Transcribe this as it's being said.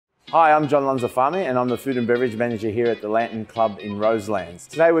Hi, I'm John Lanzafame and I'm the Food and Beverage Manager here at the Lantern Club in Roselands.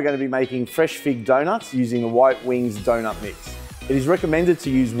 Today we're going to be making fresh fig donuts using the White Wings donut mix. It is recommended to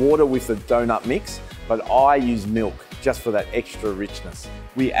use water with the donut mix, but I use milk just for that extra richness.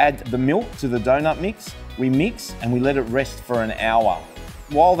 We add the milk to the donut mix, we mix and we let it rest for an hour.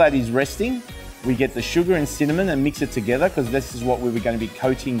 While that is resting, we get the sugar and cinnamon and mix it together because this is what we were going to be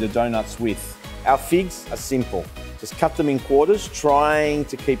coating the donuts with. Our figs are simple. Just cut them in quarters, trying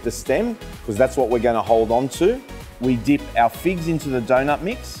to keep the stem, because that's what we're going to hold on to. We dip our figs into the donut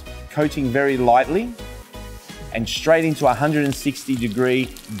mix, coating very lightly, and straight into a 160-degree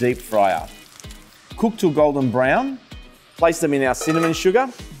deep fryer. Cook till golden brown, place them in our cinnamon sugar.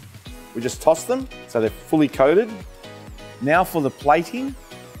 We just toss them so they're fully coated. Now for the plating,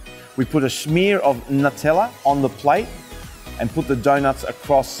 we put a smear of Nutella on the plate and put the donuts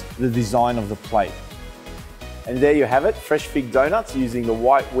across the design of the plate. And there you have it, fresh fig donuts using the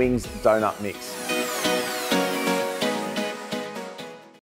White Wings donut mix.